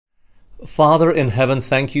Father in heaven,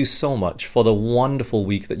 thank you so much for the wonderful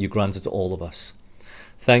week that you granted to all of us.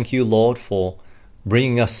 Thank you, Lord, for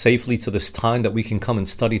bringing us safely to this time that we can come and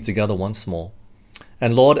study together once more.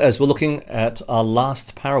 And Lord, as we're looking at our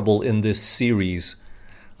last parable in this series,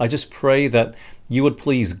 I just pray that you would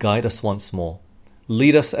please guide us once more.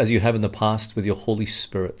 Lead us as you have in the past with your Holy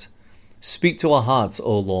Spirit. Speak to our hearts,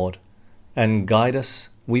 O Lord, and guide us,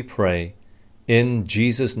 we pray. In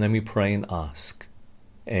Jesus' name we pray and ask.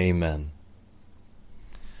 Amen.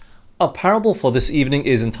 Our parable for this evening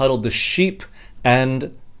is entitled The Sheep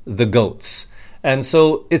and the Goats. And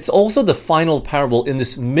so it's also the final parable in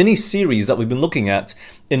this mini-series that we've been looking at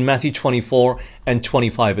in Matthew 24 and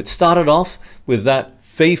 25. It started off with that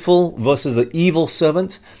faithful versus the evil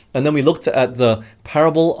servant, and then we looked at the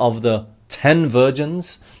parable of the 10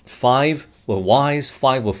 virgins. 5 were wise,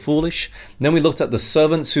 5 were foolish. And then we looked at the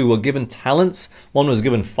servants who were given talents. One was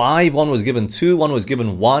given 5, one was given 2, one was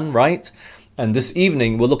given 1, right? And this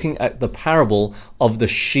evening we're looking at the parable of the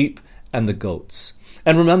sheep and the goats.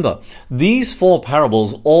 And remember, these 4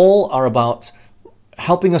 parables all are about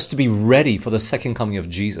helping us to be ready for the second coming of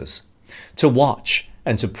Jesus, to watch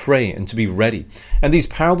and to pray and to be ready. And these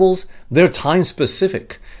parables, they're time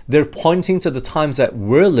specific. They're pointing to the times that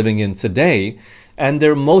we're living in today, and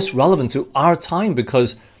they're most relevant to our time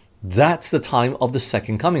because that's the time of the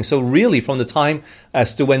second coming. So really, from the time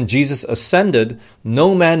as to when Jesus ascended,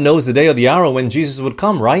 no man knows the day or the hour when Jesus would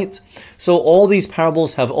come, right? So all these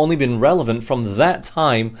parables have only been relevant from that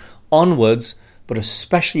time onwards, but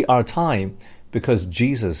especially our time, because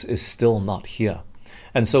Jesus is still not here.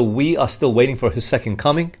 And so we are still waiting for his second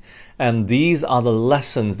coming. And these are the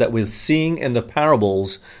lessons that we're seeing in the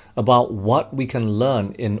parables about what we can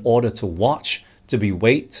learn in order to watch, to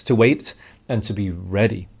wait, and to be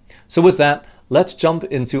ready. So with that, let's jump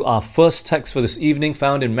into our first text for this evening,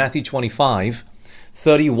 found in Matthew 25,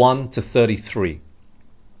 31 to 33.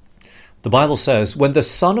 The Bible says, "When the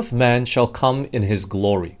Son of Man shall come in his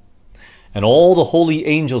glory, and all the holy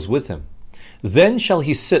angels with him, then shall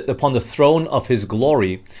he sit upon the throne of his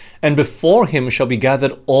glory, and before him shall be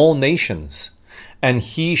gathered all nations, and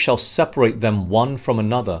he shall separate them one from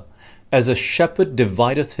another, as a shepherd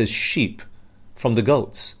divideth his sheep from the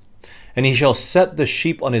goats. And he shall set the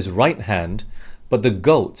sheep on his right hand, but the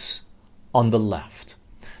goats on the left."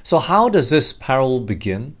 So how does this parable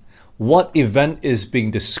begin? What event is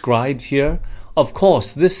being described here? Of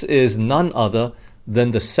course, this is none other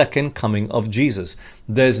than the second coming of Jesus.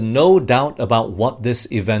 There's no doubt about what this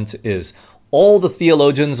event is. All the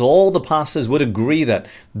theologians, all the pastors would agree that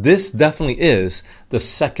this definitely is the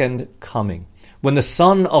second coming. When the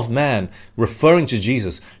Son of Man, referring to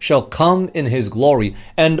Jesus, shall come in his glory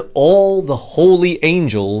and all the holy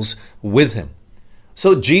angels with him.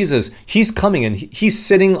 So Jesus, he's coming and he's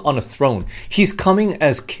sitting on a throne. He's coming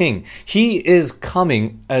as king. He is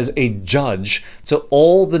coming as a judge to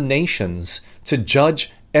all the nations, to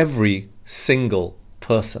judge every single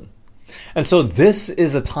person. And so this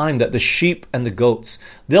is a time that the sheep and the goats,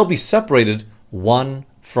 they'll be separated one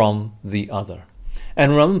from the other.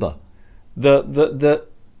 And remember,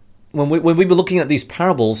 when we were looking at these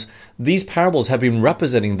parables have been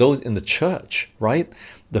representing those in the church, right?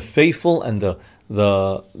 The faithful and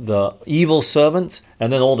the evil servants,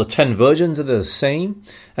 and then all the 10 virgins are the same.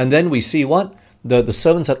 And then we see what? The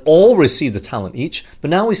servants had all received a talent each, but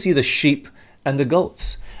now we see the sheep and the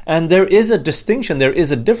goats. And there is a distinction, there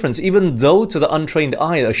is a difference, even though to the untrained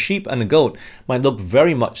eye, a sheep and a goat might look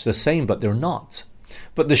very much the same, but they're not.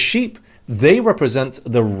 But the sheep, they represent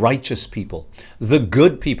the righteous people, the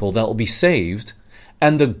good people that will be saved,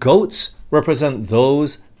 and the goats represent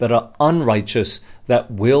those that are unrighteous,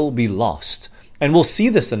 that will be lost. And we'll see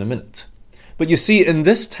this in a minute. But you see, in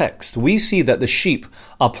this text, we see that the sheep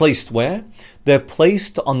are placed where? They're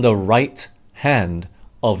placed on the right hand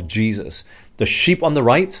of Jesus. The sheep on the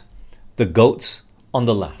right, the goats on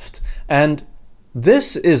the left. And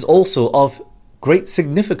this is also of great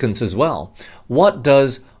significance as well. What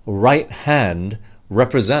does right hand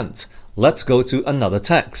represent? Let's go to another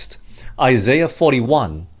text. Isaiah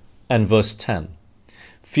 41 and verse 10.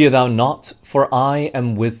 "Fear thou not, for I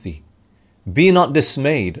am with thee. Be not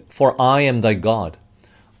dismayed, for I am thy God.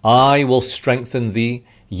 I will strengthen thee,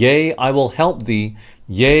 yea, I will help thee,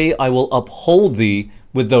 yea, I will uphold thee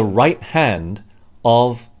with the right hand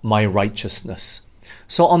of my righteousness."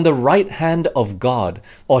 So on the right hand of God,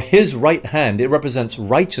 or his right hand, it represents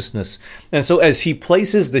righteousness. And so as he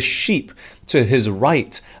places the sheep to his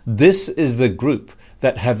right, this is the group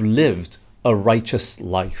that have lived a righteous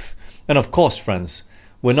life. And of course, friends,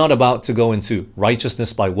 We're not about to go into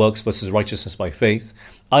righteousness by works versus righteousness by faith.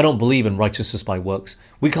 I don't believe in righteousness by works.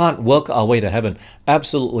 We can't work our way to heaven.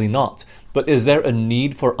 Absolutely not. But is there a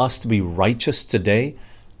need for us to be righteous today?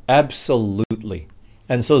 Absolutely.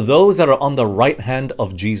 And so those that are on the right hand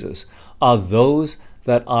of Jesus are those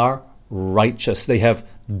that are righteous. They have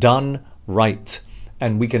done right.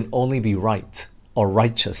 And we can only be right or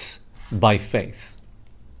righteous by faith.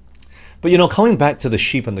 But coming back to the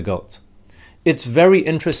sheep and the goat, it's very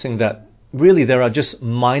interesting that really there are just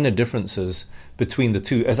minor differences between the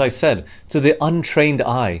two. As I said, to the untrained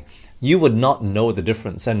eye, you would not know the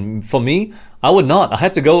difference. And for me, I would not. I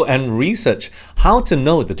had to go and research how to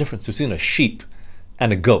know the difference between a sheep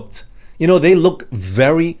and a goat. They look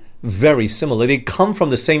very, very similar. They come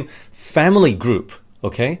from the same family group,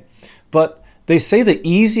 okay? But they say the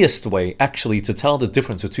easiest way actually to tell the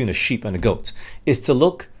difference between a sheep and a goat is to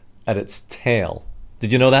look at its tail.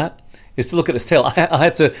 Did you know that? Is to look at its tail. I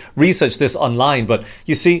had to research this online, but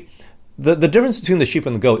you see, the difference between the sheep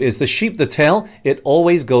and the goat is the sheep, the tail, it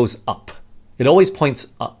always goes up. It always points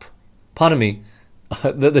up. Pardon me,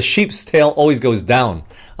 the sheep's tail always goes down.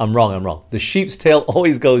 I'm wrong. The sheep's tail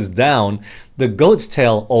always goes down. The goat's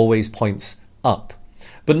tail always points up.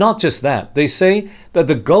 But not just that. They say that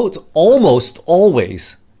the goat almost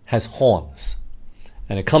always has horns,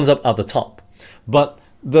 and it comes up at the top. But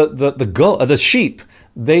the sheep,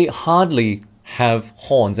 they hardly have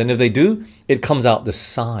horns, and if they do, it comes out the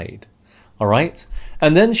side. All right?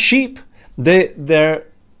 And then sheep, they're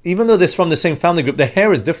even though they're from the same family group, their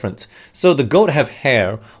hair is different. So the goat have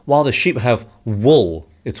hair, while the sheep have wool.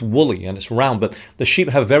 It's woolly and it's round, but the sheep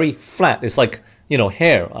have very flat. It's like,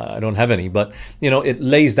 hair. I don't have any, but, it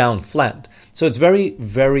lays down flat. So it's very,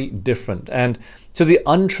 very different. And to the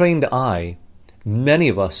untrained eye, many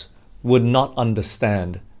of us would not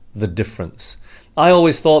understand the difference. I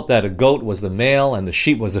always thought that a goat was the male and the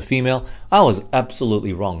sheep was the female. I was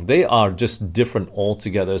absolutely wrong. They are just different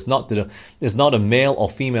altogether. It's not a male or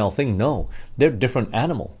female thing. No, they're different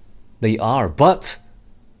animal. They are, but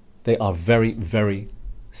they are very, very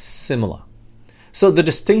similar. So the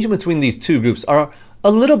distinction between these two groups are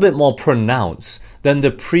a little bit more pronounced than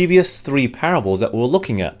the previous three parables that we're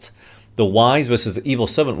looking at. The wise versus the evil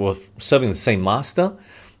servant were serving the same master.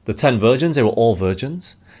 The 10 virgins, they were all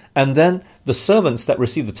virgins. And then the servants that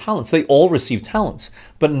received the talents, they all received talents.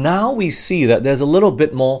 But now we see that there's a little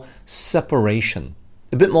bit more separation.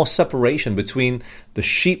 A bit more separation between the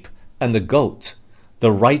sheep and the goat,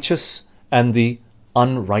 the righteous and the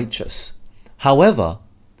unrighteous. However,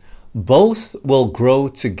 both will grow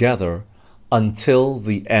together until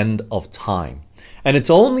the end of time. And it's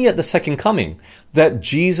only at the second coming that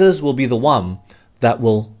Jesus will be the one that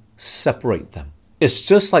will separate them. It's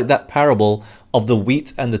just like that parable of the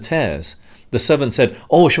wheat and the tares. The servant said,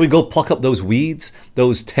 "Oh, shall we go pluck up those weeds,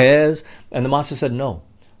 those tares?" And the master said, "No,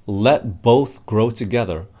 let both grow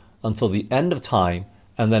together until the end of time,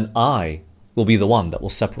 and then I will be the one that will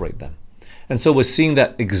separate them." And so we're seeing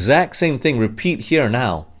that exact same thing repeat here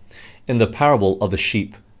now in the parable of the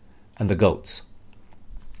sheep and the goats.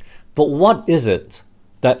 But what is it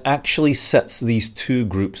that actually sets these two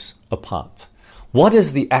groups apart? What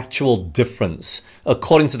is the actual difference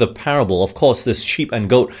according to the parable? Of course, this sheep and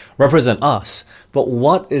goat represent us, but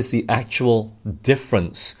what is the actual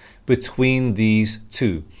difference between these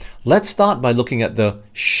two? Let's start by looking at the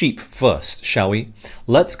sheep first, shall we?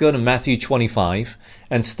 Let's go to Matthew 25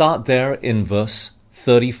 and start there in verse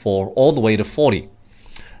 34 all the way to 40.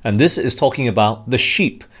 And this is talking about the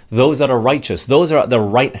sheep, those that are righteous, those are at the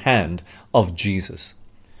right hand of Jesus.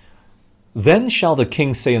 "Then shall the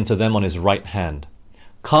king say unto them on his right hand,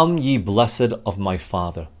 Come ye blessed of my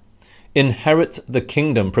Father, inherit the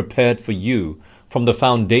kingdom prepared for you from the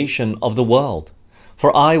foundation of the world.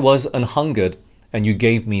 For I was an hungered, and you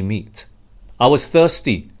gave me meat. I was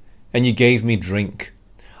thirsty, and you gave me drink.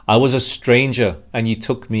 I was a stranger, and ye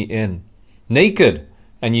took me in. Naked,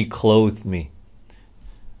 and ye clothed me.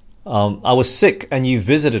 I was sick, and ye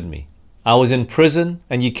visited me. I was in prison,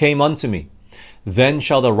 and ye came unto me. Then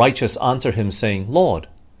shall the righteous answer him, saying, Lord,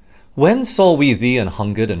 when saw we thee an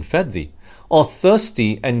hungered and fed thee, or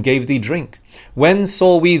thirsty and gave thee drink? When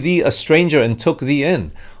saw we thee a stranger and took thee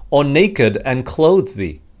in, or naked and clothed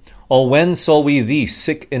thee? Or when saw we thee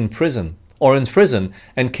sick in prison, or in prison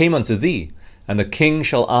and came unto thee? And the king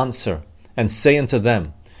shall answer and say unto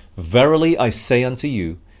them, Verily I say unto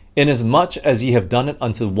you, inasmuch as ye have done it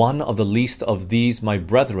unto one of the least of these my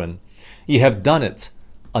brethren, ye have done it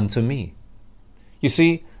unto me. You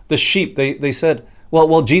see, the sheep, they said,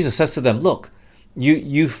 well, Jesus says to them, look,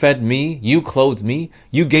 you fed me, you clothed me,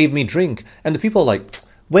 you gave me drink. And the people are like,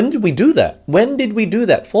 when did we do that? When did we do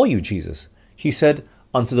that for you, Jesus? He said,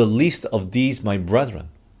 unto the least of these my brethren.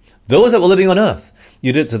 Those that were living on earth,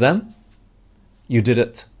 you did it to them, you did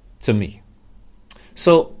it to me.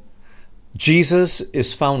 So Jesus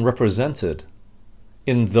is found represented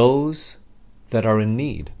in those that are in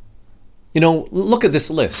need. Look at this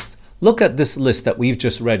list. Look at this list that we've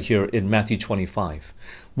just read here in Matthew 25.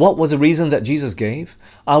 What was the reason that Jesus gave?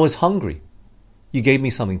 I was hungry. You gave me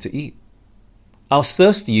something to eat. I was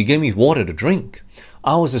thirsty. You gave me water to drink.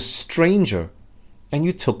 I was a stranger and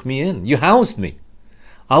you took me in. You housed me.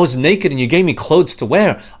 I was naked and you gave me clothes to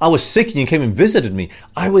wear. I was sick and you came and visited me.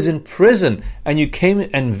 I was in prison and you came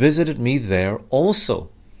and visited me there also.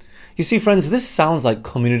 You see, friends, this sounds like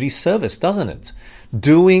community service, doesn't it?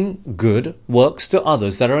 Doing good works to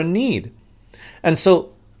others that are in need. And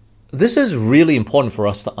so this is really important for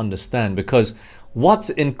us to understand, because what's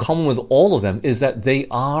in common with all of them is that they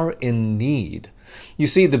are in need. You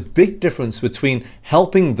see, the big difference between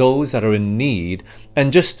helping those that are in need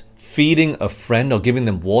and just feeding a friend or giving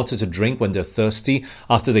them water to drink when they're thirsty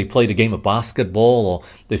after they played a game of basketball or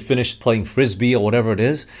they finished playing frisbee or whatever it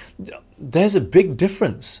is, there's a big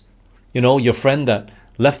difference. Your friend that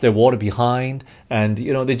left their water behind and,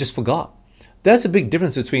 they just forgot. There's a big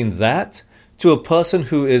difference between that to a person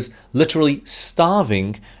who is literally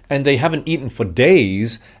starving and they haven't eaten for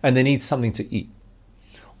days and they need something to eat.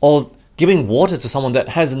 Or giving water to someone that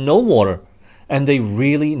has no water and they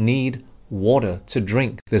really need water to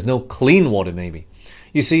drink. There's no clean water maybe.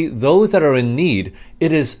 You see, those that are in need,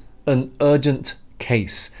 it is an urgent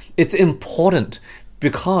case. It's important,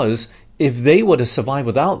 because if they were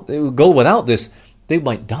to go without this, they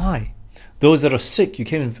might die. Those that are sick, you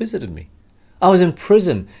came and visited me. I was in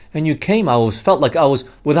prison and you came. Felt like I was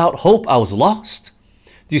without hope. I was lost.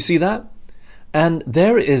 Do you see that? And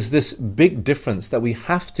there is this big difference that we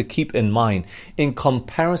have to keep in mind in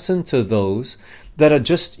comparison to those that are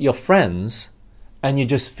just your friends and you're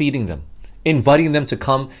just feeding them, inviting them to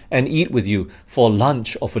come and eat with you for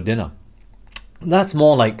lunch or for dinner. That's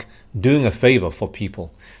more like doing a favor for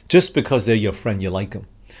people. Just because they're your friend, you like them.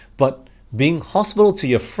 But being hospitable to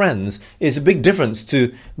your friends is a big difference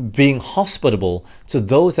to being hospitable to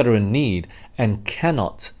those that are in need and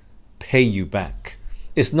cannot pay you back.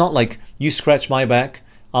 It's not like you scratch my back,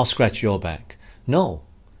 I'll scratch your back. No,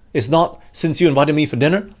 it's not, since you invited me for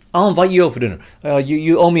dinner, I'll invite you over for dinner.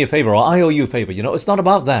 You owe me a favor, or I owe you a favor. It's not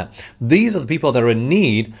about that. These are the people that are in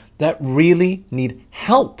need, that really need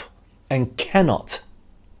help and cannot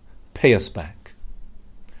pay us back.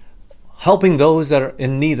 Helping those that are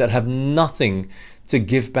in need that have nothing to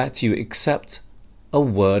give back to you except a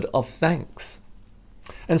word of thanks.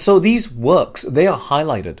 And so these works, they are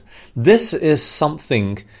highlighted. This is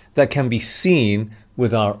something that can be seen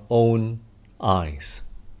with our own eyes.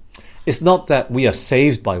 It's not that we are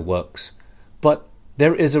saved by works, but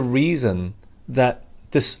there is a reason that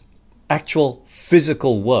this actual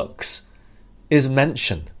physical works is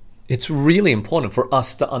mentioned. It's really important for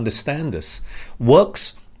us to understand this.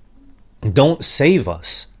 Works don't save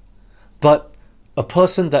us, but a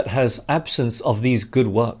person that has absence of these good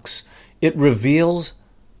works, it reveals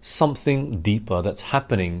something deeper that's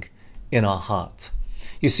happening in our heart.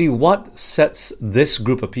 You see, what sets this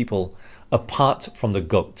group of people apart from the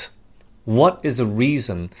goat? What is the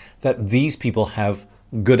reason that these people have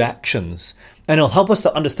good actions? And it'll help us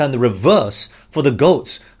to understand the reverse for the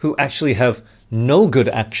goats who actually have no good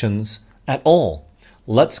actions at all.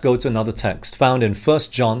 Let's go to another text found in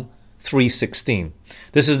 1 John 3:16.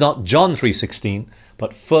 This is not John 3:16,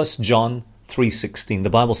 but 1 John 3:16. The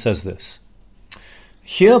Bible says this: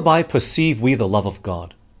 "Hereby perceive we the love of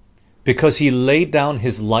God, because he laid down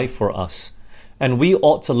his life for us, and we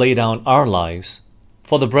ought to lay down our lives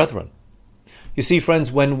for the brethren." You see,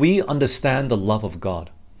 friends, when we understand the love of God,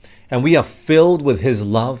 and we are filled with his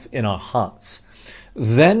love in our hearts,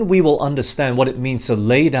 then we will understand what it means to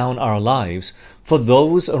lay down our lives for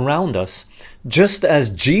those around us, just as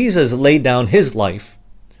Jesus laid down his life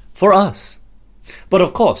for us. But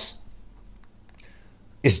of course,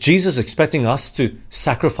 is Jesus expecting us to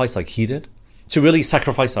sacrifice like he did? To really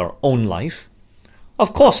sacrifice our own life?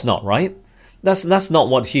 Of course not, right? That's not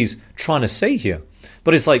what he's trying to say here.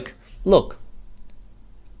 But it's like, look,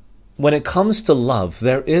 when it comes to love,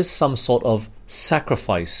 there is some sort of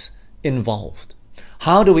sacrifice involved.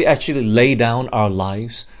 How do we actually lay down our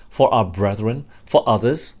lives for our brethren, for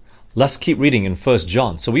others? Let's keep reading in 1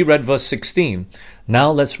 John. So we read verse 16. Now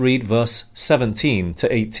let's read verse 17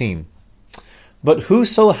 to 18. "But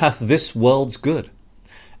whoso hath this world's good,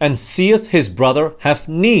 and seeth his brother have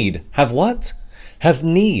need," have what? Have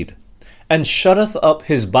need, "and shutteth up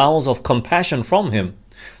his bowels of compassion from him,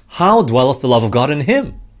 how dwelleth the love of God in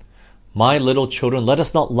him? My little children, let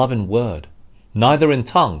us not love in word, neither in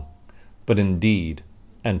tongue, but in deed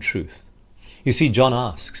and truth. You see, John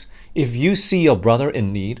asks, if you see your brother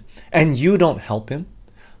in need and you don't help him,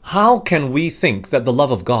 how can we think that the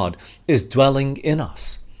love of God is dwelling in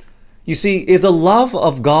us? You see, if the love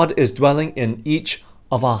of God is dwelling in each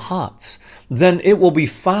of our hearts, then it will be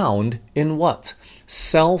found in what?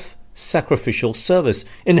 Self-sacrificial service,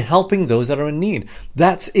 in helping those that are in need.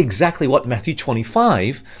 That's exactly what Matthew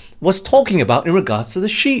 25 was talking about in regards to the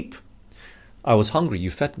sheep. I was hungry, you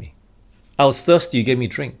fed me. I was thirsty, you gave me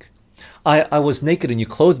drink. I was naked and you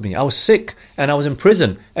clothed me. I was sick and I was in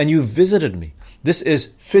prison and you visited me. This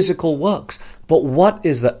is physical works. But what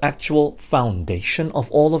is the actual foundation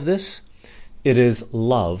of all of this? It is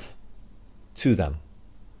love to them.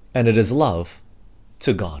 And it is love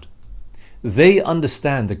to God. They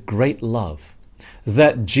understand the great love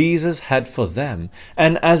that Jesus had for them.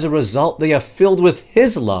 And as a result, they are filled with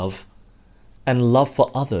His love and love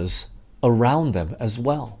for others around them as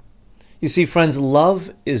well. You see, friends,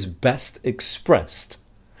 love is best expressed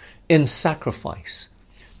in sacrifice.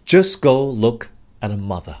 Just go look at a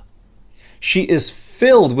mother. She is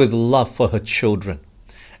filled with love for her children.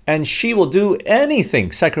 And she will do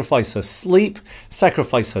anything, sacrifice her sleep,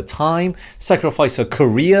 sacrifice her time, sacrifice her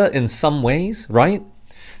career in some ways, right?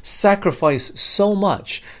 Sacrifice so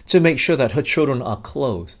much to make sure that her children are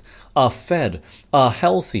clothed, are fed, are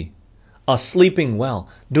healthy, are sleeping well,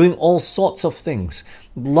 doing all sorts of things.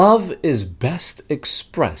 Love is best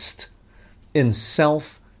expressed in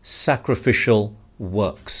self-sacrificial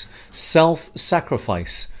works,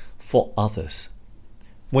 self-sacrifice for others.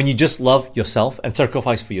 When you just love yourself and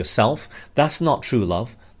sacrifice for yourself, that's not true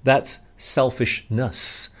love. That's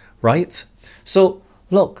selfishness, right? So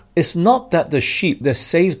look, it's not that the sheep, they're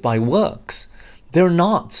saved by works. They're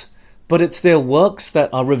not. But it's their works that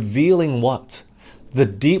are revealing what? The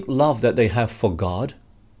deep love that they have for God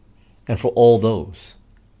and for all those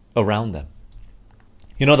around them.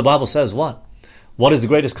 You know, the Bible says what? What is the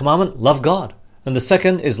greatest commandment? Love God. And the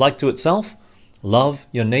second is like to itself, love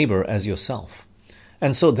your neighbor as yourself.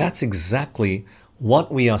 And so that's exactly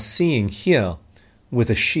what we are seeing here with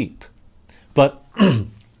the sheep. But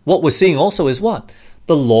what we're seeing also is what?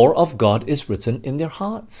 The law of God is written in their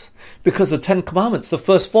hearts. Because the 10 commandments, the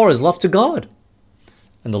first 4 is love to God.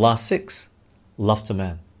 And the last 6, love to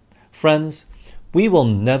man. Friends, we will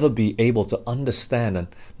never be able to understand and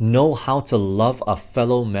know how to love our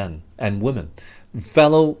fellow men and women,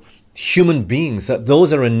 fellow human beings, that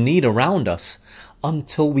those are in need around us,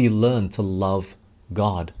 until we learn to love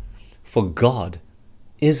God. For God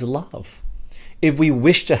is love. If we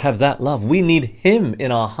wish to have that love, we need Him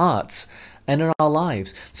in our hearts and in our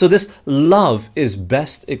lives. So this love is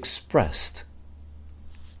best expressed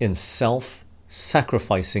in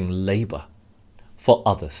self-sacrificing labor for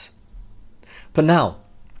others. But now,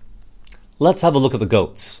 let's have a look at the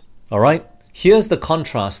goats. All right? Here's the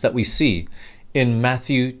contrast that we see in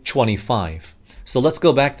Matthew 25. So let's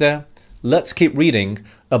go back there. Let's keep reading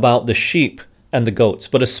about the sheep and the goats,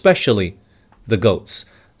 but especially the goats.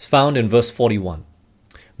 It's found in verse 41.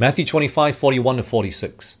 Matthew 25, 41 to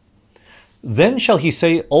 46. Then shall he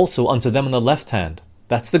say also unto them on the left hand,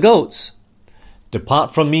 that's the goats,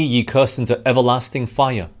 depart from me, ye cursed, into everlasting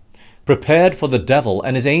fire, prepared for the devil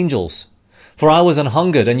and his angels. For I was an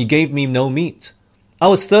hungered, and ye gave me no meat. I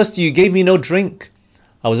was thirsty, you gave me no drink.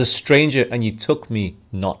 I was a stranger, and ye took me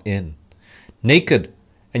not in. Naked,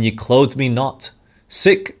 and ye clothed me not.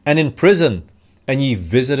 Sick and in prison, and ye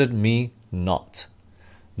visited me not.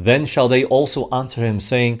 Then shall they also answer him,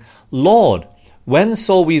 saying, Lord, when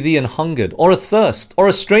saw we thee an hungered, or athirst, or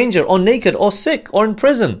a stranger, or naked, or sick, or in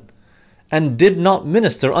prison, and did not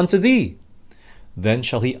minister unto thee? Then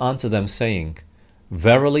shall he answer them, saying,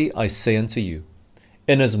 Verily I say unto you,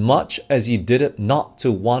 inasmuch as ye did it not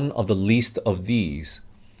to one of the least of these,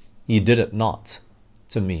 ye did it not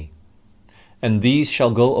to me. And these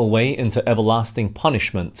shall go away into everlasting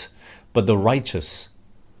punishment, but the righteous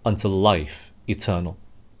unto life eternal.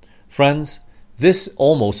 Friends, this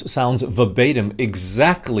almost sounds verbatim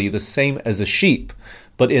exactly the same as a sheep,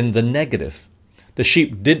 but in the negative. The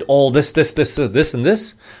sheep did all this, and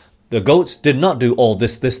this. The goats did not do all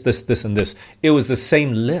this, and this. It was the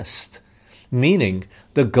same list, meaning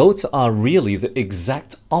the goats are really the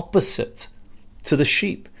exact opposite to the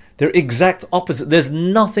sheep. They're exact opposite. There's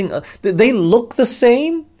nothing, they look the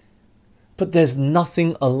same, but there's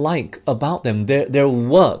nothing alike about them. Their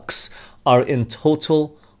works are in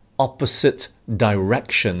total opposite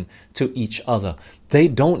direction to each other. They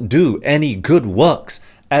don't do any good works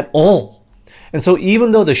at all. And so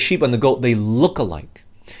even though the sheep and the goat, they look alike,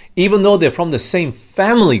 even though they're from the same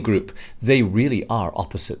family group, they really are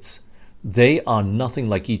opposites. They are nothing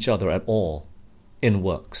like each other at all in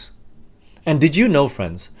works. And did you know,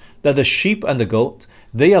 friends, that the sheep and the goat,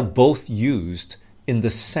 they are both used in the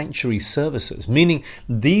sanctuary services, meaning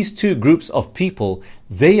these two groups of people,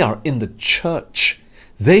 they are in the church.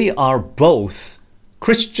 They are both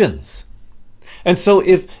Christians. And so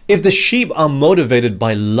if the sheep are motivated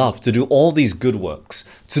by love to do all these good works,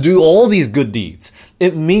 to do all these good deeds,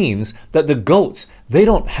 it means that the goats, they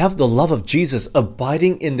don't have the love of Jesus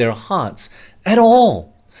abiding in their hearts at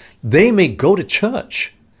all. They may go to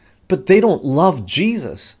church, but they don't love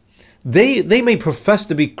Jesus. They may profess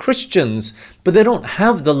to be Christians, but they don't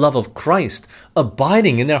have the love of Christ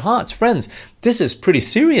abiding in their hearts. Friends, this is pretty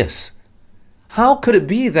serious. How could it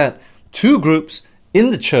be that two groups in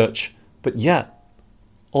the church, but yet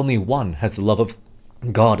only one has the love of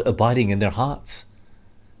God abiding in their hearts?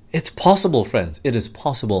 It's possible, friends. It is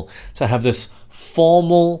possible to have this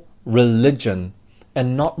formal religion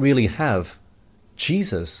and not really have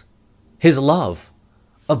Jesus, His love,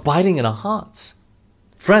 abiding in our hearts.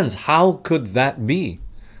 Friends, how could that be?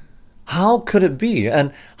 How could it be?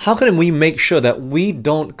 And how can we make sure that we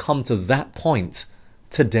don't come to that point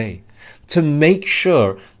today? To make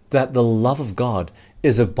sure that the love of God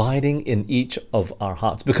is abiding in each of our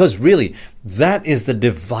hearts. Because really, that is the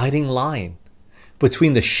dividing line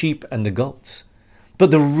between the sheep and the goats.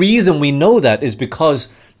 But the reason we know that is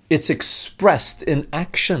because it's expressed in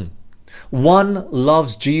action. One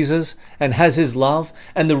loves Jesus and has His love,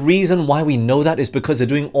 and the reason why we know that is because they're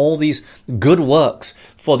doing all these good works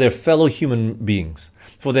for their fellow human beings,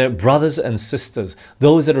 for their brothers and sisters,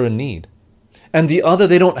 those that are in need. And the other,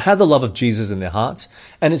 they don't have the love of Jesus in their hearts,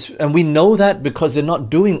 and we know that because they're not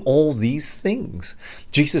doing all these things.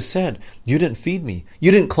 Jesus said, you didn't feed me,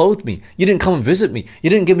 you didn't clothe me, you didn't come and visit me, you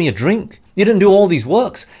didn't give me a drink, you didn't do all these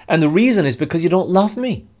works, and the reason is because you don't love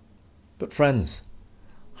me. But friends,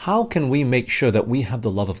 how can we make sure that we have the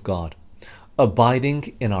love of God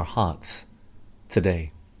abiding in our hearts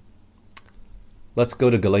today? Let's go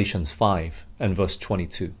to Galatians 5 and verse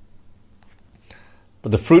 22.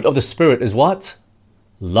 But the fruit of the Spirit is what?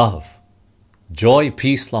 Love, joy,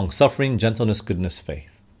 peace, long-suffering, gentleness, goodness,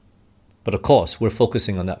 faith. But of course, we're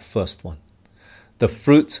focusing on that first one. The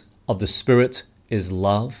fruit of the Spirit is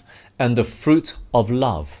love, and the fruit of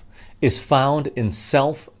love is found in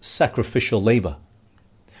self-sacrificial labor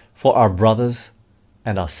for our brothers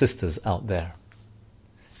and our sisters out there.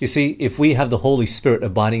 You see, if we have the Holy Spirit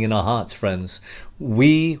abiding in our hearts, friends,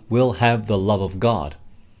 we will have the love of God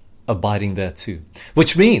abiding there too.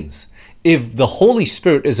 Which means, if the Holy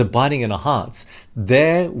Spirit is abiding in our hearts,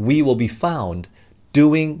 there we will be found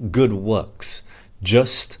doing good works,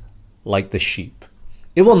 just like the sheep.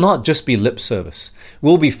 It will not just be lip service.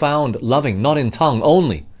 We'll be found loving, not in tongue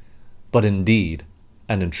only, but in deed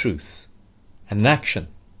and in truth and in action.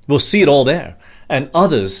 We'll see it all there, and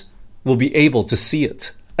others will be able to see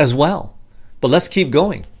it as well. But let's keep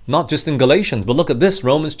going. Not just in Galatians, but look at this,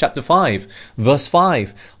 Romans chapter 5, verse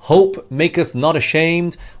 5. Hope maketh not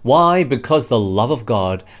ashamed. Why? Because the love of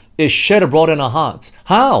God is shed abroad in our hearts.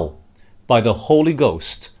 How? By the Holy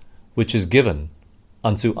Ghost, which is given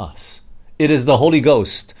unto us. It is the Holy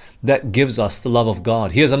Ghost that gives us the love of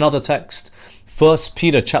God. Here's another text. 1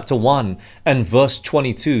 Peter chapter 1 and verse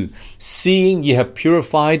 22. Seeing ye have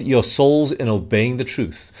purified your souls in obeying the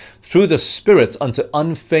truth, through the Spirit unto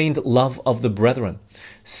unfeigned love of the brethren.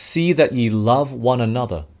 See that ye love one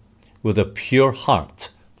another with a pure heart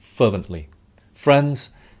fervently.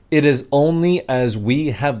 Friends, it is only as we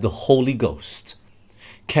have the Holy Ghost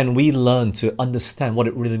can we learn to understand what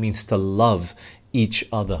it really means to love each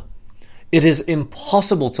other. It is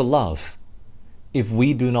impossible to love if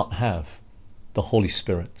we do not have the Holy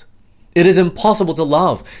Spirit. It is impossible to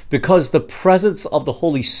love because the presence of the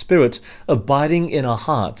Holy Spirit abiding in our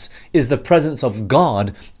hearts is the presence of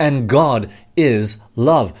God, and God is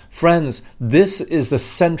love. Friends, this is the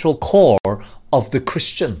central core of the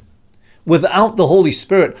Christian. Without the Holy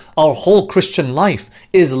Spirit, our whole Christian life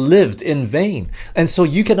is lived in vain. And so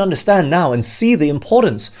you can understand now and see the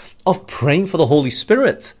importance of praying for the Holy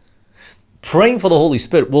Spirit. Praying for the Holy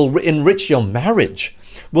Spirit will enrich your marriage,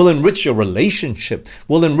 will enrich your relationship,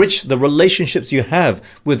 will enrich the relationships you have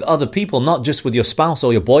with other people, not just with your spouse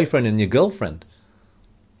or your boyfriend and your girlfriend.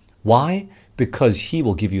 Why? Because He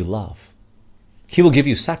will give you love. He will give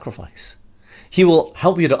you sacrifice. He will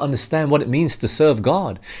help you to understand what it means to serve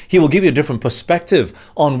God. He will give you a different perspective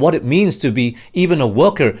on what it means to be even a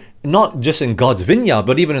worker, not just in God's vineyard,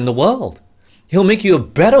 but even in the world. He'll make you a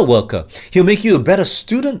better worker. He'll make you a better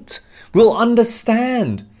student. We'll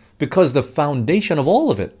understand, because the foundation of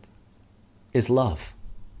all of it is love.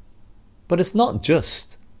 But it's not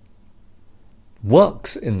just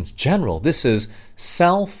works in general. This is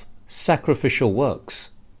self sacrificial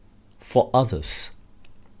works for others.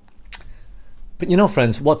 But you know,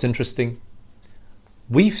 friends, what's interesting?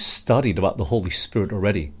 We've studied about the Holy Spirit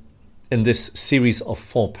already in this series of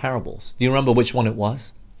 4 parables. Do you remember which one it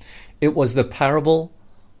was? It was the parable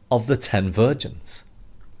of the 10 virgins.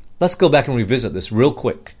 Let's go back and revisit this real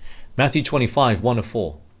quick. Matthew 25,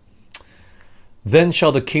 1-4. Then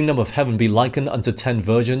shall the kingdom of heaven be likened unto 10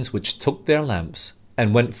 virgins which took their lamps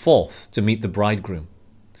and went forth to meet the bridegroom.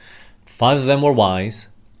 5 of them were wise,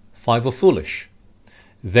 5 were foolish.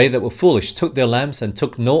 They that were foolish took their lamps and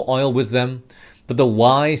took no oil with them, but the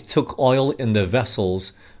wise took oil in their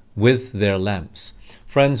vessels with their lamps.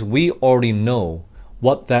 Friends, we already know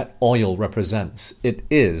what that oil represents. It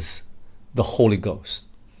is the Holy Ghost.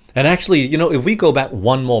 And actually, you know, if we go back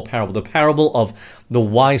one more parable, the parable of the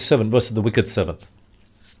wise servant versus the wicked servant.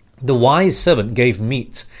 The wise servant gave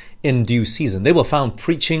meat in due season. They were found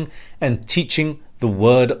preaching and teaching the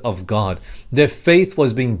word of God. Their faith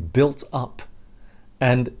was being built up,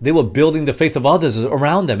 and they were building the faith of others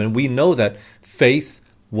around them. And we know that faith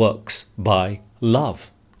works by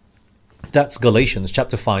love. That's Galatians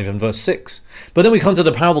chapter 5 and verse 6. But then we come to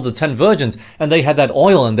the parable of the 10 virgins, and they had that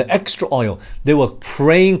oil and the extra oil. They were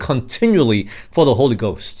praying continually for the Holy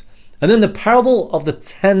Ghost. And then the parable of the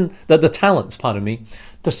talents,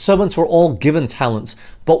 the servants were all given talents,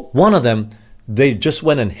 but one of them, they just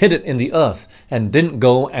went and hid it in the earth and didn't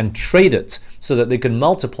go and trade it so that they could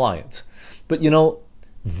multiply it. But you know,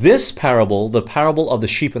 this parable, the parable of the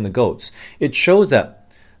sheep and the goats, it shows that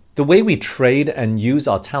the way we trade and use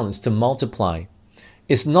our talents to multiply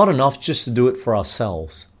is not enough just to do it for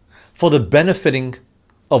ourselves, for the benefiting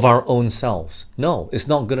of our own selves. No, it's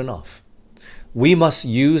not good enough. We must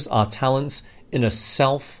use our talents in a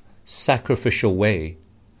self-sacrificial way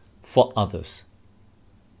for others.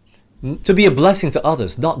 To be a blessing to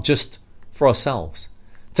others, not just for ourselves.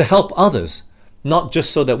 To help others, not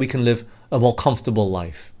just so that we can live a more comfortable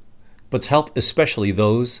life, but to help especially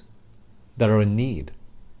those that are in need.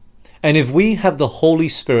 And if we have the Holy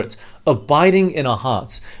Spirit abiding in our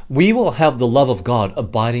hearts, we will have the love of God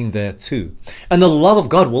abiding there too. And the love of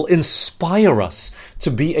God will inspire us to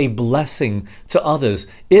be a blessing to others.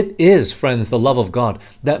 It is, friends, the love of God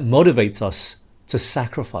that motivates us to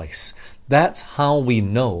sacrifice. That's how we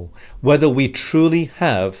know whether we truly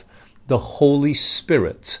have the Holy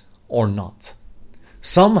Spirit or not.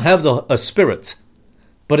 Some have a spirit,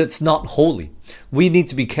 but it's not holy. We need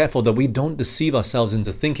to be careful that we don't deceive ourselves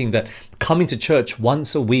into thinking that coming to church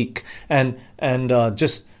once a week and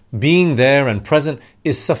just being there and present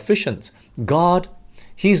is sufficient. God,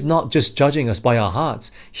 He's not just judging us by our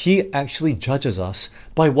hearts. He actually judges us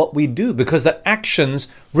by what we do, because the actions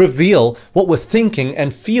reveal what we're thinking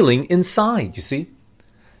and feeling inside, you see.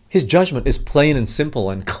 His judgment is plain and simple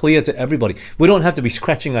and clear to everybody. We don't have to be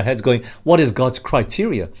scratching our heads going, what is God's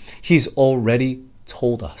criteria? He's already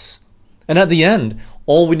told us. And at the end,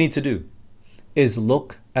 all we need to do is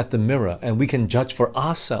look at the mirror, and we can judge for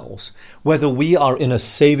ourselves whether we are in a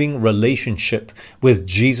saving relationship with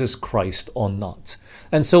Jesus Christ or not.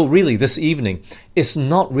 And so really this evening, it's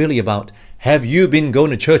not really about, have you been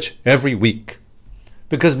going to church every week?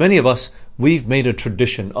 Because many of us, we've made a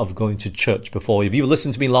tradition of going to church before. If you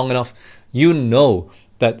listen to me long enough, you know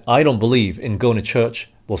that I don't believe in going to church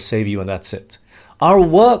will save you and that's it. Our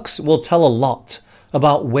works will tell a lot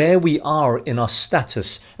about where we are in our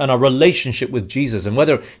status and our relationship with Jesus and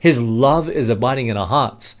whether His love is abiding in our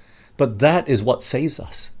hearts. But that is what saves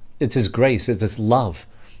us. It's His grace, it's His love,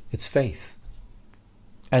 it's faith.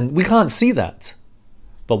 And we can't see that.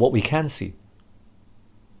 But what we can see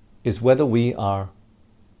is whether we are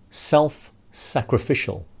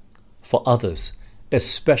self-sacrificial for others,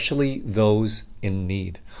 especially those in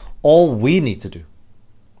need. All we need to do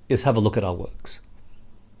is have a look at our works.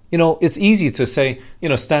 You know, it's easy to say,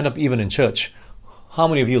 stand up even in church. How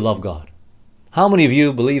many of you love God? How many of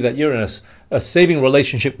you believe that you're in a saving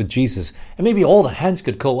relationship with Jesus? And maybe all the hands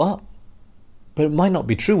could go up. But it might not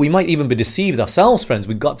be true. We might even be deceived ourselves, friends.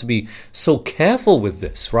 We've got to be so careful with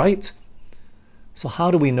this, right? So how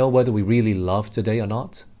do we know whether we really love today or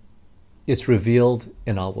not? It's revealed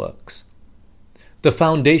in our works. The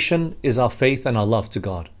foundation is our faith and our love to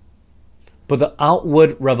God. But the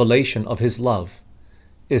outward revelation of His love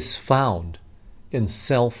is found in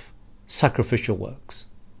self-sacrificial works.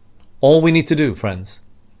 All we need to do, friends,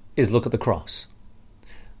 is look at the cross.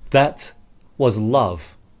 That was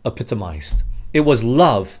love epitomized. It was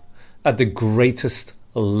love at the greatest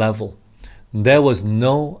level. There was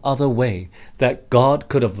no other way that God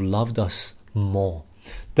could have loved us more.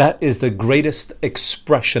 That is the greatest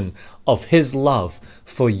expression of His love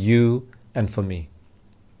for you and for me.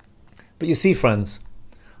 But you see, friends,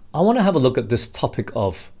 I want to have a look at this topic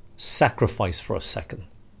of sacrifice for a second.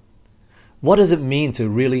 What does it mean to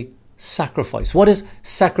really sacrifice? What is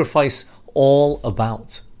sacrifice all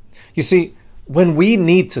about? You see, when we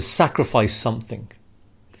need to sacrifice something,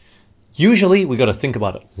 usually we got to think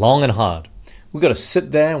about it long and hard. We got to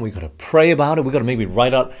sit there and we got to pray about it. We got to maybe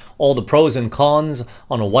write out all the pros and cons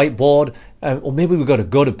on a whiteboard, or maybe we got to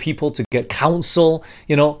go to people to get counsel.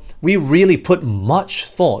 We really put much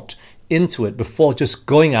thought into it before just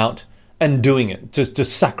going out and doing it, to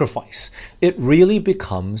sacrifice. It really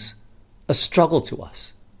becomes a struggle to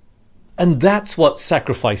us. And that's what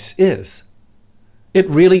sacrifice is. It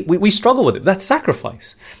really, we struggle with it. That's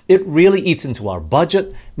sacrifice. It really eats into our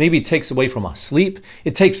budget. Maybe it takes away from our sleep.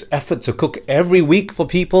 It takes effort to cook every week for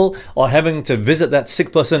people, or having to visit that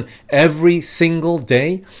sick person every single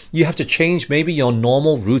day. You have to change maybe your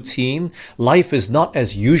normal routine. Life is not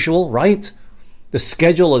as usual, right? The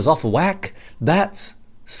schedule is off whack. That's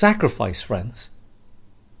sacrifice, friends.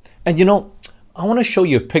 And I want to show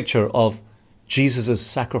you a picture of Jesus'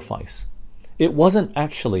 sacrifice. It wasn't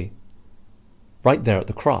actually right there at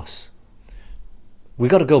the cross. We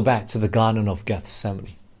got to go back to the Garden of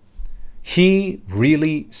Gethsemane. He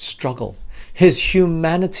really struggled. His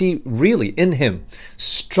humanity really in him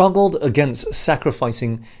struggled against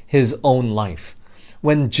sacrificing his own life.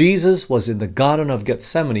 When Jesus was in the Garden of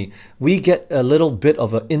Gethsemane, we get a little bit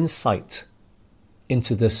of an insight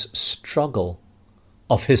into this struggle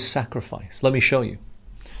of his sacrifice. Let me show you.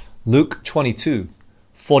 Luke 22,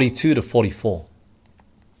 42 to 44.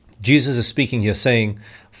 Jesus is speaking here saying,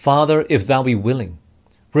 "Father, if thou be willing,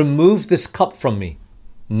 remove this cup from me.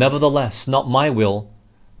 Nevertheless, not my will,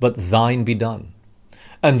 but thine be done."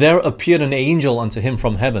 And there appeared an angel unto him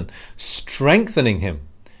from heaven, strengthening him.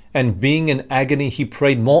 And being in agony, he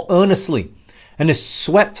prayed more earnestly, and his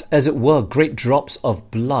sweat, as it were, great drops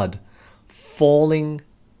of blood, falling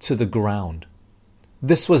to the ground.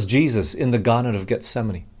 This was Jesus in the Garden of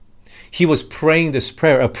Gethsemane. He was praying this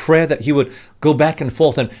prayer, a prayer that he would go back and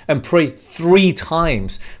forth and pray 3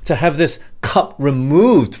 times to have this cup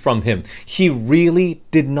removed from him. He really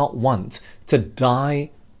did not want to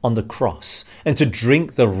die on the cross and to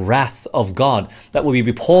drink the wrath of God that will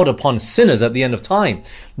be poured upon sinners at the end of time.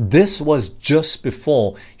 This was just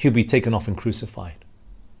before he'll be taken off and crucified.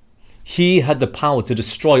 He had the power to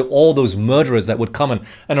destroy all those murderers that would come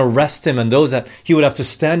and arrest him, and those that he would have to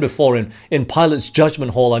stand before in Pilate's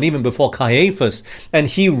judgment hall, and even before Caiaphas. And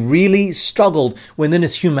he really struggled within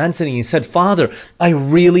his humanity. He said, "Father, I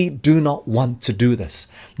really do not want to do this.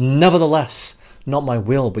 Nevertheless, not my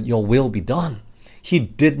will, but your will be done." He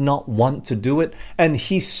did not want to do it, and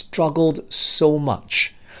he struggled so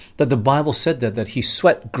much that the Bible said that he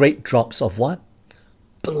sweat great drops of what?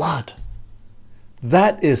 Blood.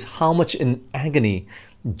 That is how much in agony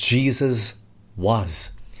Jesus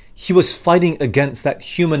was. He was fighting against that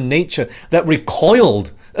human nature that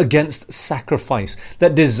recoiled against sacrifice,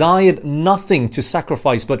 that desired nothing to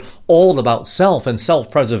sacrifice but all about self and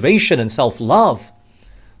self-preservation and self-love.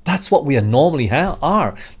 That's what we normally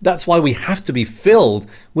are. That's why we have to be filled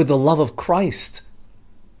with the love of Christ.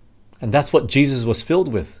 And that's what Jesus was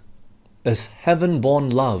filled with, as heaven-born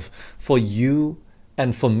love for you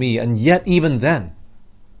and for me. And yet even then,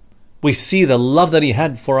 we see the love that he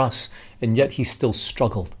had for us, and yet he still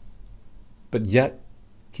struggled. But yet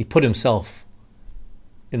he put himself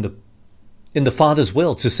in the Father's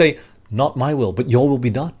will to say, "Not my will, but your will be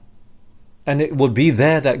done." And it would be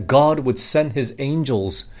there that God would send his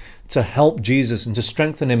angels to help Jesus and to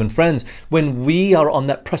strengthen him. And friends, when we are on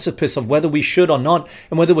that precipice of whether we should or not,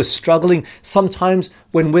 and whether we're struggling, sometimes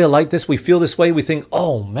when we're like this, we feel this way, we think,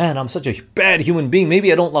 "Oh man, I'm such a bad human being.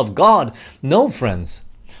 Maybe I don't love God." No, friends.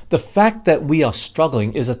 The fact that we are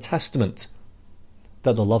struggling is a testament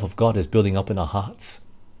that the love of God is building up in our hearts.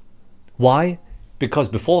 Why? Because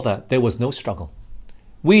before that, there was no struggle.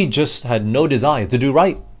 We just had no desire to do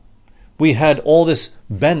right. We had all this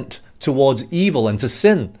bent towards evil and to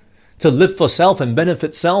sin, to live for self and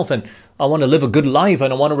benefit self. And I want to live a good life,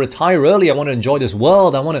 and I want to retire early. I want to enjoy this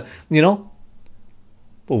world. I want to,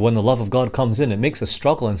 But when the love of God comes in, it makes us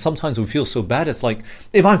struggle. And sometimes we feel so bad. It's like,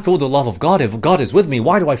 if I'm filled with the love of God, if God is with me,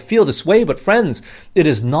 why do I feel this way? But friends, it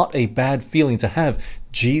is not a bad feeling to have.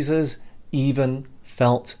 Jesus even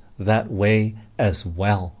felt that way as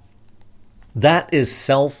well. That is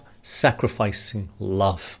self-sacrificing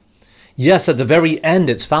love. Yes, at the very end,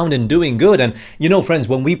 it's found in doing good. And friends,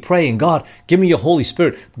 when we pray, and God, give me your Holy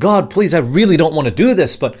Spirit. God, please, I really don't want to do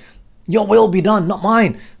this, but your will be done, not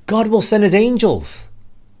mine. God will send his angels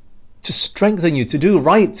to strengthen you, to do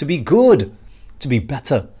right, to be good, to be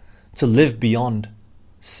better, to live beyond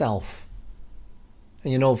self.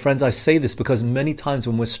 And you know, friends, I say this because many times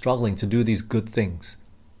when we're struggling to do these good things,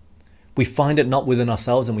 we find it not within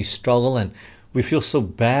ourselves and we struggle and we feel so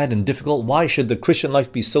bad and difficult. Why should the Christian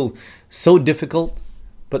life be so difficult?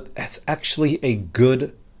 But it's actually a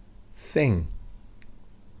good thing.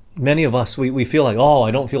 Many of us, we feel like, oh,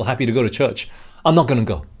 I don't feel happy to go to church. I'm not going to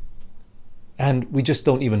go. And we just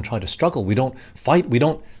don't even try to struggle. We don't fight. We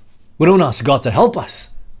don't ask God to help us.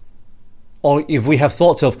 Or if we have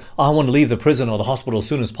thoughts of, oh, I want to leave the prison or the hospital as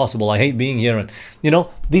soon as possible. I hate being here. And, you know,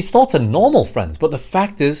 these thoughts are normal, friends. But the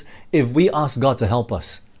fact is, if we ask God to help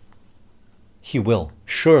us, He will,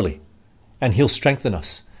 surely. And He'll strengthen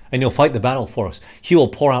us. And He'll fight the battle for us. He will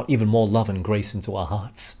pour out even more love and grace into our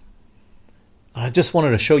hearts. And I just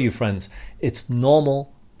wanted to show you, friends, it's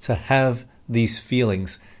normal to have these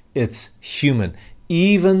feelings. It's human.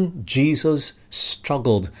 Even Jesus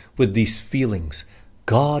struggled with these feelings.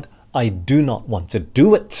 God, I do not want to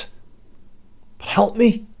do it, but help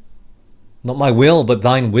me. Not my will, but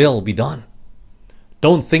thine will be done.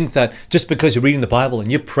 Don't think that just because you're reading the Bible and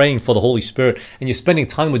you're praying for the Holy Spirit and you're spending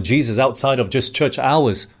time with Jesus outside of just church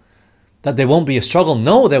hours, that there won't be a struggle.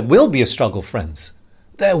 No, there will be a struggle, friends.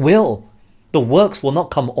 There will. The works will not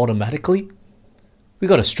come automatically. We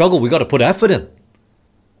got to struggle. We got to put effort in.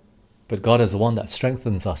 But God is the one that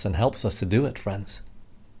strengthens us and helps us to do it, friends.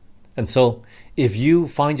 And so, if you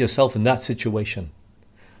find yourself in that situation,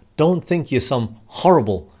 don't think you're some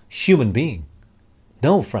horrible human being.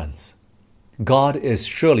 No, friends. God is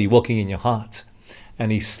surely working in your heart.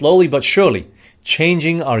 And He's slowly but surely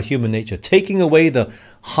changing our human nature, taking away the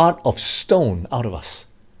heart of stone out of us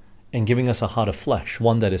and giving us a heart of flesh,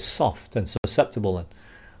 one that is soft and susceptible and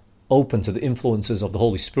open to the influences of the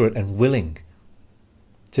Holy Spirit and willing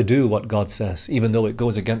to do what God says, even though it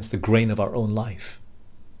goes against the grain of our own life.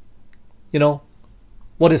 You know,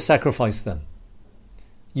 what is sacrifice then?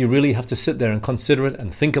 You really have to sit there and consider it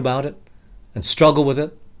and think about it and struggle with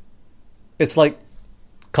it. It's like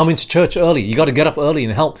coming to church early. You got to get up early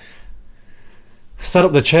and help set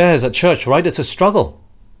up the chairs at church, right? It's a struggle.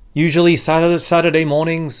 Usually Saturday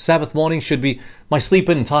mornings, Sabbath mornings should be my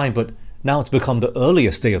sleep-in time, but now it's become the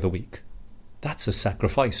earliest day of the week. That's a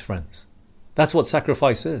sacrifice, friends. That's what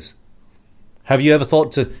sacrifice is. Have you ever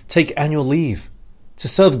thought to take annual leave to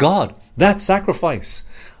serve God? That's sacrifice.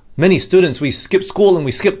 Many students, we skip school and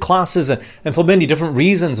we skip classes and for many different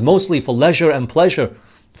reasons, mostly for leisure and pleasure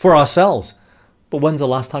for ourselves. But when's the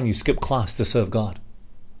last time you skipped class to serve God?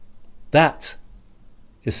 That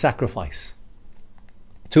is sacrifice.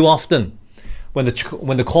 Too often, when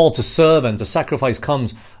the call to serve and to sacrifice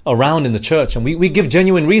comes around in the church, and we give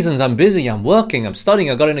genuine reasons, I'm busy, I'm working, I'm studying,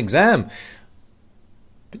 I got an exam,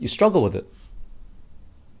 but you struggle with it.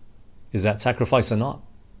 Is that sacrifice or not?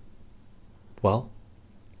 Well,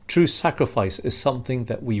 true sacrifice is something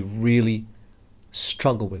that we really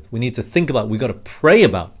struggle with. We need to think about, we've got to pray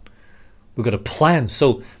about, we've got to plan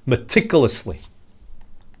so meticulously.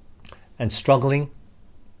 And struggling,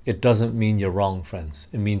 it doesn't mean you're wrong, friends.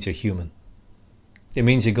 It means you're human. It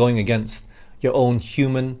means you're going against your own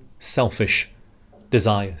human, selfish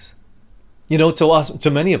desires. You know,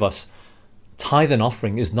 to many of us, tithe and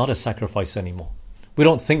offering is not a sacrifice anymore. We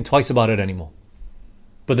don't think twice about it anymore.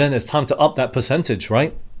 But then it's time to up that percentage,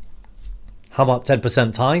 right? How about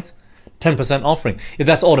 10% tithe, 10% offering? If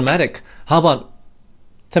that's automatic, how about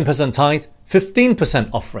 10% tithe, 15%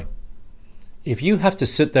 offering? If you have to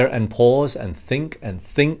sit there and pause and think and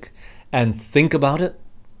think and think about it,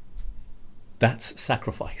 that's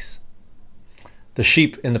sacrifice. The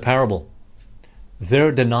sheep in the parable,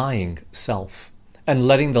 they're denying self and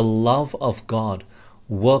letting the love of God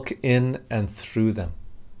work in and through them,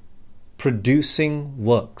 producing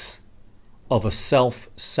works of a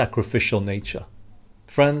self-sacrificial nature.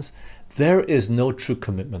 Friends, there is no true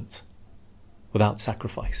commitment without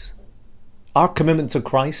sacrifice. Our commitment to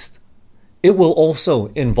Christ, it will also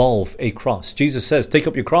involve a cross. Jesus says, take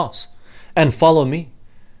up your cross and follow me.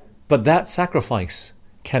 But that sacrifice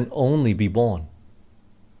can only be born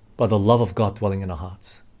by the love of God dwelling in our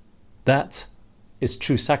hearts. That is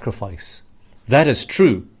true sacrifice. That is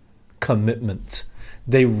true commitment.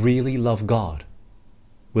 They really love God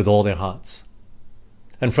with all their hearts.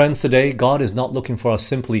 And friends, today, God is not looking for us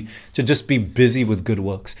simply to just be busy with good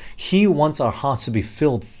works. He wants our hearts to be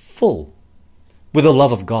filled full with the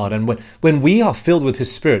love of God. And when we are filled with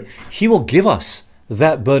His Spirit, He will give us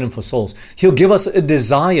that burden for souls. He'll give us a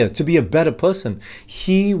desire to be a better person.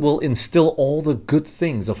 He will instill all the good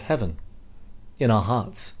things of heaven in our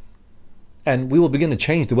hearts. And we will begin to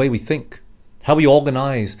change the way we think, how we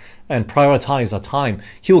organize and prioritize our time.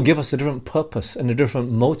 He will give us a different purpose and a different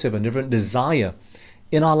motive and a different desire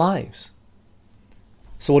in our lives.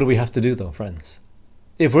 So what do we have to do though, friends?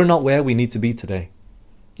 if we're not where we need to be today,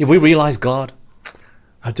 if we realize, God,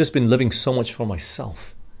 I've just been living so much for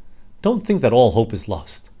myself, don't think that all hope is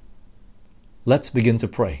lost. Let's begin to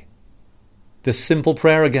pray. This simple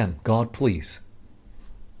prayer again. God, please,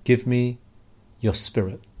 give me your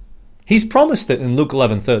Spirit. He's promised it in Luke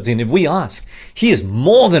 11:13. If we ask, He is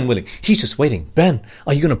more than willing. He's just waiting. Ben,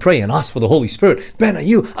 are you going to pray and ask for the Holy Spirit? Ben, are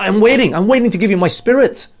you? I'm waiting. I'm waiting to give you my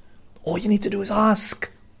Spirit. All you need to do is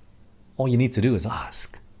ask. All you need to do is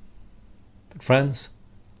ask. But friends,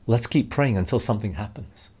 let's keep praying until something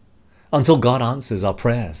happens. Until God answers our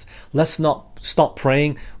prayers. Let's not stop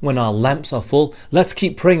praying when our lamps are full. Let's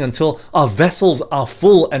keep praying until our vessels are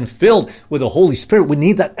full and filled with the Holy Spirit. We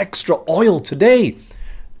need that extra oil today,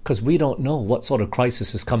 because we don't know what sort of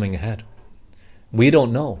crisis is coming ahead. We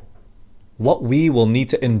don't know what we will need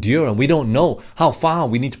to endure, and we don't know how far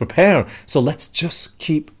we need to prepare. So let's just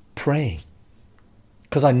keep praying.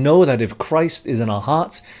 Because I know that if Christ is in our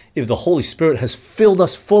hearts, if the Holy Spirit has filled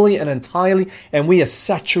us fully and entirely, and we are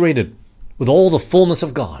saturated with all the fullness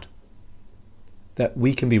of God, that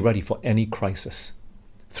we can be ready for any crisis.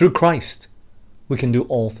 Through Christ, we can do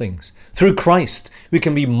all things. Through Christ, we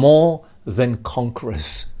can be more than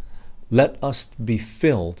conquerors. Let us be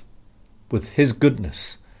filled with His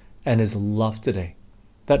goodness and His love today,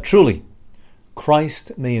 that truly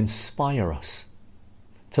Christ may inspire us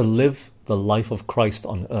to live the life of Christ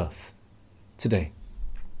on earth today.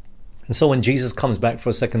 And so when Jesus comes back for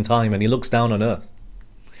a second time and He looks down on earth,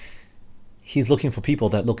 He's looking for people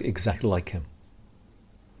that look exactly like Him,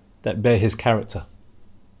 that bear His character,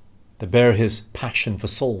 that bear His passion for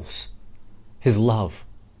souls, His love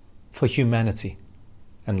for humanity,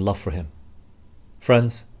 and love for Him.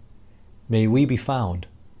 Friends, may we be found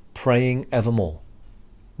praying evermore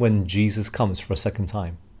when Jesus comes for a second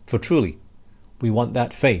time. For truly, we want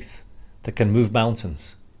that faith that can move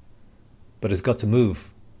mountains, but it's got to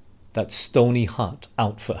move that stony heart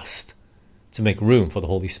out first to make room for the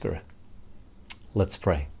Holy Spirit. Let's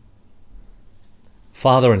pray.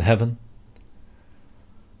 Father in heaven,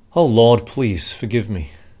 oh Lord, please forgive me,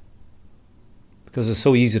 because it's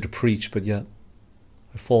so easy to preach, but yet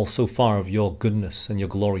I fall so far of your goodness and your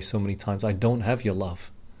glory so many times. I don't have your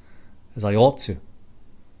love as I ought to.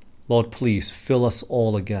 Lord, please fill us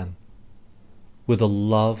all again with the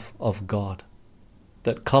love of God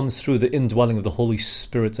that comes through the indwelling of the Holy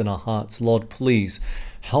Spirit in our hearts. Lord, please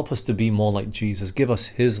help us to be more like Jesus. Give us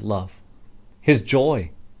His love, His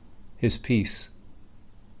joy, His peace,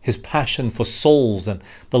 His passion for souls, and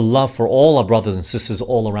the love for all our brothers and sisters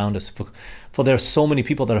all around us. For there are so many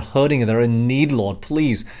people that are hurting and they're in need, Lord.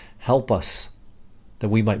 Please help us that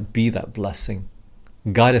we might be that blessing.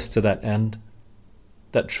 Guide us to that end,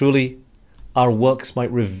 that truly our works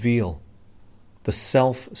might reveal the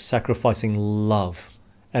self-sacrificing love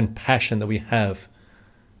and passion that we have,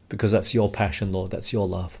 because that's your passion, Lord. That's your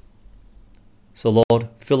love. So, Lord,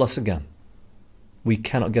 fill us again. We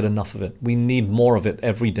cannot get enough of it. We need more of it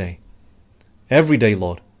every day. Every day,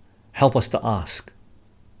 Lord, help us to ask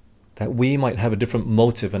that we might have a different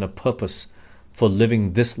motive and a purpose for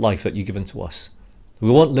living this life that you've given to us. We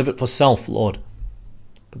won't live it for self, Lord,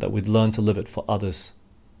 but that we'd learn to live it for others.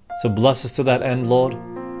 So bless us to that end, Lord.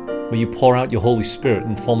 May you pour out your Holy Spirit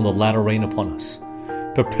in the form of the latter rain upon us.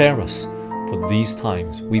 Prepare us for these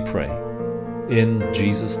times, we pray. In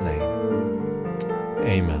Jesus' name,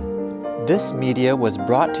 amen. This media was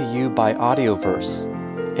brought to you by Audioverse,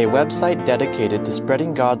 a website dedicated to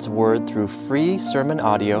spreading God's Word through free sermon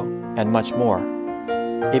audio and much more.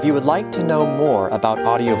 If you would like to know more about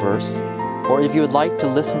Audioverse, or if you would like to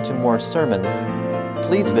listen to more sermons,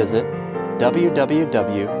 please visit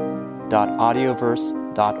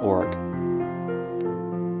www.audioverse.org.